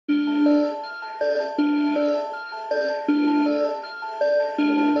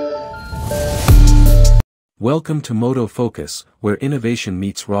Welcome to Moto Focus, where innovation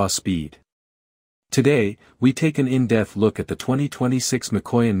meets raw speed. Today, we take an in-depth look at the 2026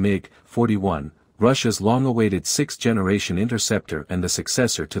 Mikoyan MiG-41, Russia's long-awaited sixth-generation interceptor and the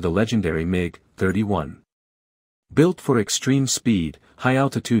successor to the legendary MiG-31. Built for extreme speed,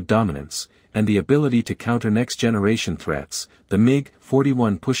 high-altitude dominance, and the ability to counter next-generation threats, the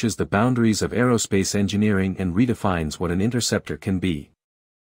MiG-41 pushes the boundaries of aerospace engineering and redefines what an interceptor can be.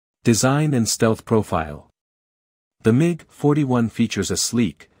 Design and stealth profile. The MiG-41 features a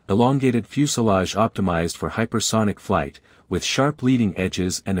sleek, elongated fuselage optimized for hypersonic flight, with sharp leading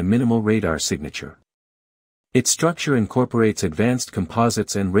edges and a minimal radar signature. Its structure incorporates advanced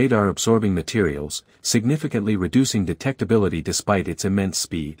composites and radar-absorbing materials, significantly reducing detectability despite its immense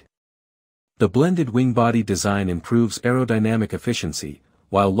speed. The blended wing-body design improves aerodynamic efficiency,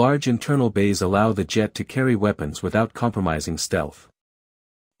 while large internal bays allow the jet to carry weapons without compromising stealth.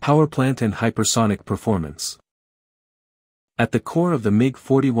 Powerplant and hypersonic performance. At the core of the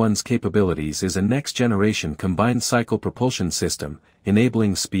MiG-41's capabilities is a next-generation combined-cycle propulsion system,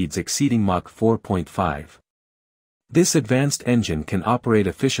 enabling speeds exceeding Mach 4.5. This advanced engine can operate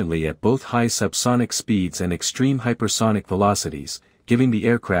efficiently at both high subsonic speeds and extreme hypersonic velocities, giving the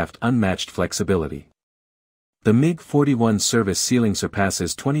aircraft unmatched flexibility. The MiG-41's service ceiling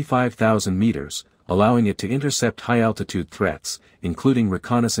surpasses 25,000 meters, allowing it to intercept high-altitude threats, including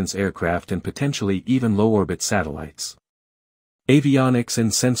reconnaissance aircraft and potentially even low-orbit satellites. Avionics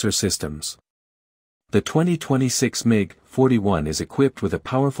and sensor systems. The 2026 MiG-41 is equipped with a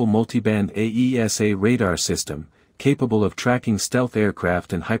powerful multiband AESA radar system, capable of tracking stealth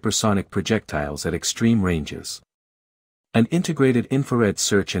aircraft and hypersonic projectiles at extreme ranges. An integrated infrared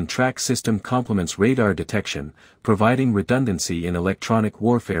search and track system complements radar detection, providing redundancy in electronic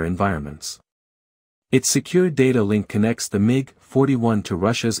warfare environments. Its secure data link connects the MiG-41 to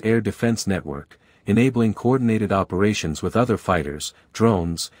Russia's air defense network, enabling coordinated operations with other fighters,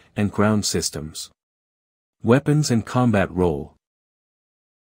 drones, and ground systems. Weapons and combat role.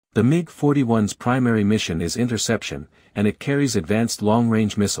 The MiG-41's primary mission is interception, and it carries advanced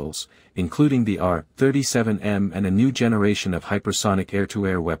long-range missiles, including the R-37M and a new generation of hypersonic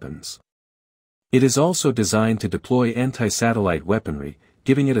air-to-air weapons. It is also designed to deploy anti-satellite weaponry,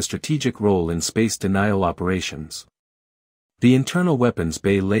 giving it a strategic role in space denial operations. The internal weapons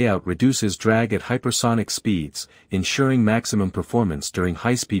bay layout reduces drag at hypersonic speeds, ensuring maximum performance during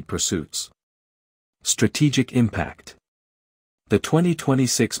high-speed pursuits. Strategic impact. The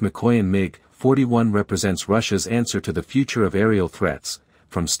 2026 Mikoyan MiG-41 represents Russia's answer to the future of aerial threats,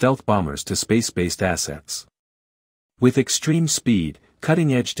 from stealth bombers to space-based assets. With extreme speed,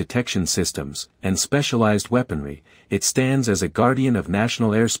 cutting-edge detection systems, and specialized weaponry, it stands as a guardian of national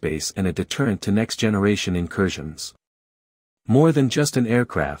airspace and a deterrent to next-generation incursions. More than just an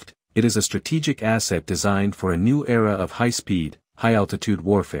aircraft, it is a strategic asset designed for a new era of high-speed, high-altitude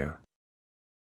warfare.